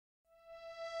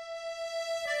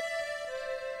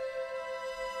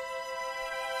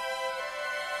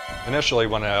Initially,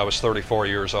 when I was 34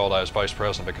 years old, I was vice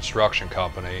president of a construction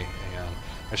company, and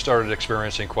I started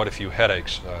experiencing quite a few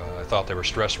headaches. I thought they were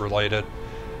stress related.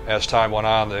 As time went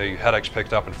on, the headaches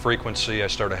picked up in frequency. I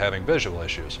started having visual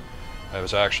issues. I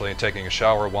was actually taking a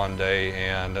shower one day,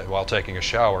 and while taking a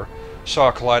shower, saw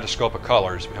a kaleidoscope of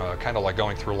colors, kind of like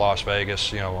going through Las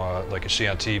Vegas, like you see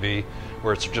on TV,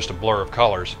 where it's just a blur of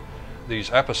colors.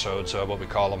 These episodes, what we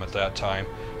call them at that time,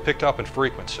 picked up in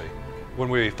frequency. When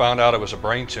we found out it was a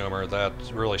brain tumor, that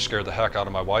really scared the heck out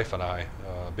of my wife and I.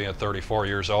 Being 34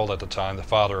 years old at the time, the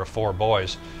father of 4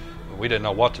 boys, we didn't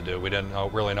know what to do. We didn't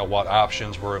really know what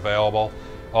options were available.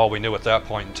 All we knew at that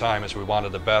point in time is we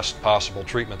wanted the best possible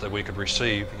treatment that we could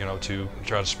receive, to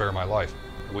try to spare my life.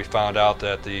 We found out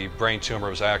that the brain tumor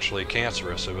was actually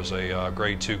cancerous. It was a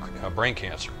grade 2 brain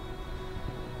cancer.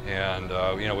 And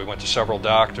we went to several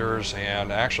doctors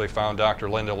and actually found Dr.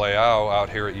 Linda Leao out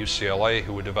here at UCLA,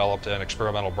 who had developed an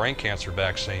experimental brain cancer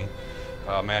vaccine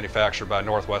manufactured by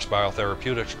Northwest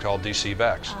Biotherapeutics called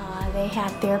dc-vax. They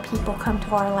had their people come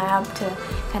to our lab to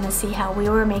kind of see how we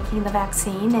were making the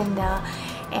vaccine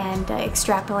and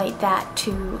extrapolate that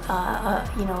to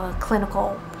a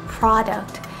clinical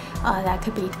product that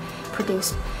could be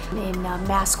produced in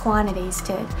mass quantities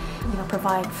to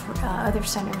provide for other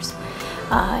centers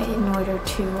in order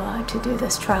to do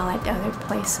this trial at other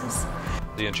places.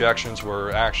 The injections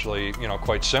were actually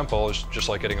quite simple. It's just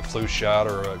like getting a flu shot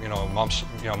or a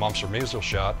mumps or measles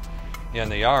shot in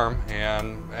the arm,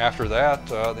 and after that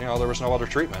there was no other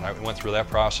treatment. I went through that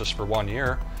process for 1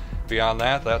 year. Beyond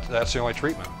that, that's the only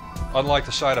treatment. Unlike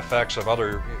the side effects of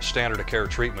other standard of care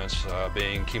treatments,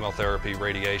 being chemotherapy,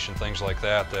 radiation, things like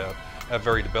that, that have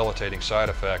very debilitating side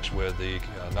effects with the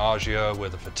nausea,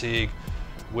 with the fatigue.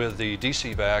 With the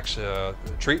dc-vax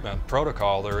treatment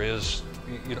protocol, there is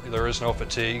no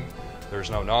fatigue, there's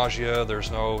no nausea,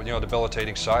 there's no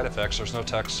debilitating side effects, there's no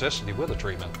toxicity with the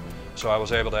treatment. So I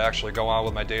was able to actually go on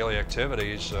with my daily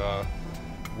activities,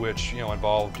 which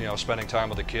involved spending time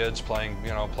with the kids, playing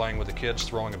with the kids,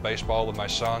 throwing a baseball with my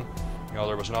son.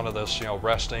 There was none of this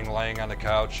resting, laying on the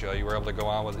couch. You were able to go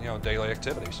on with daily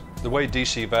activities. The way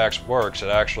dc-vax works, it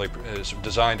actually is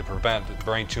designed to prevent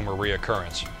brain tumor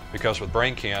reoccurrence, because with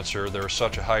brain cancer there's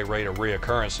such a high rate of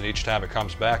reoccurrence, and each time it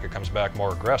comes back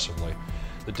more aggressively.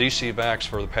 The dc-vax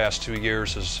for the past 2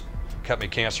 years has kept me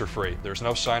cancer-free. There's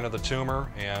no sign of the tumor,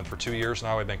 and for 2 years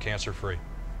now I've been cancer-free.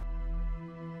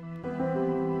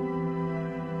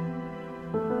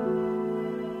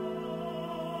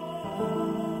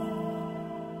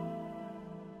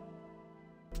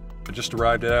 I just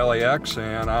arrived at LAX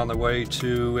and on the way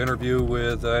to interview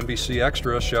with NBC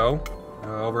Extra show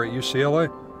over at UCLA.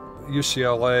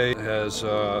 UCLA has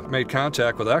made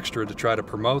contact with Extra to try to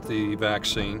promote the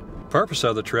vaccine. The purpose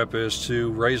of the trip is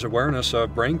to raise awareness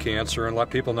of brain cancer and let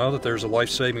people know that there's a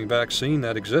life-saving vaccine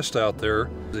that exists out there.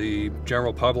 The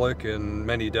general public and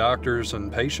many doctors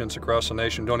and patients across the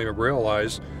nation don't even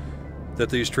realize that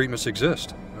these treatments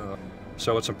exist.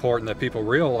 So it's important that people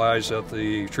realize that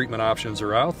the treatment options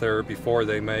are out there before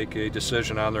they make a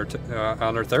decision on their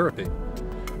therapy.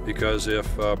 Because if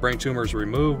brain tumor is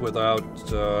removed without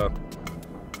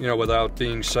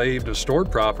being saved and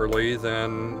stored properly,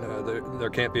 then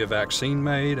there can't be a vaccine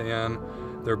made, and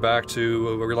they're back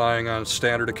to relying on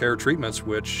standard of care treatments,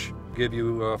 which give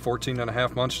you 14 and a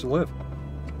half months to live.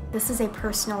 This is a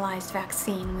personalized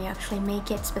vaccine. We actually make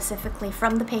it specifically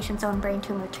from the patient's own brain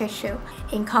tumor tissue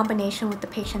in combination with the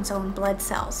patient's own blood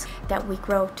cells that we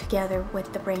grow together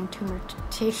with the brain tumor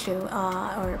tissue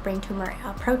or brain tumor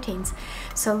proteins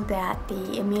so that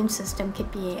the immune system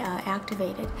could be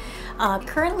activated.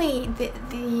 Currently,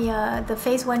 the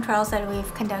phase 1 trials that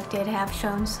we've conducted have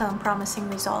shown some promising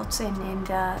results in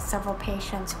several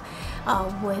patients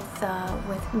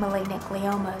with malignant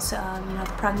gliomas.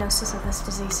 The prognosis of this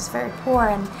disease is very poor,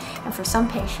 and for some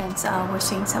patients we're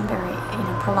seeing some very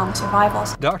prolonged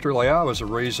survivals. Dr. Leao is the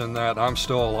reason that I'm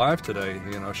still alive today.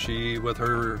 She, with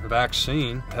her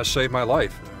vaccine, has saved my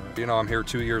life. I'm here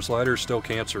 2 years later, still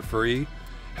cancer-free,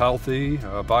 healthy,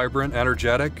 vibrant,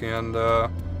 energetic, and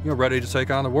ready to take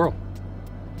on the world.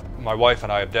 My wife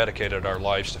and I have dedicated our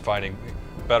lives to finding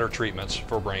better treatments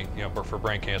for brain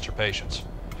cancer patients.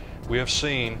 We have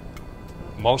seen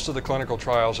most of the clinical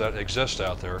trials that exist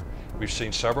out there. We've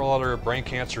seen several other brain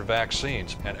cancer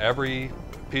vaccines, and every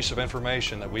piece of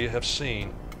information that we have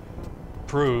seen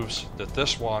proves that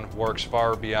this one works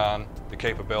far beyond the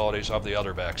capabilities of the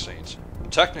other vaccines.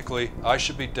 Technically, I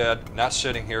should be dead, not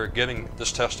sitting here giving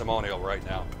this testimonial right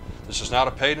now. This is not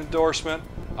a paid endorsement.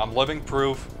 I'm living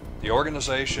proof. The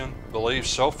organization believes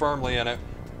so firmly in it.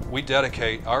 We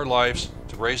dedicate our lives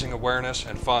to raising awareness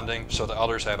and funding so that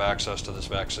others have access to this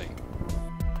vaccine.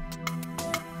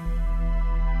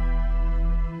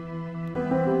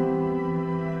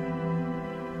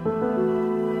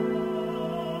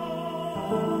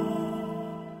 you.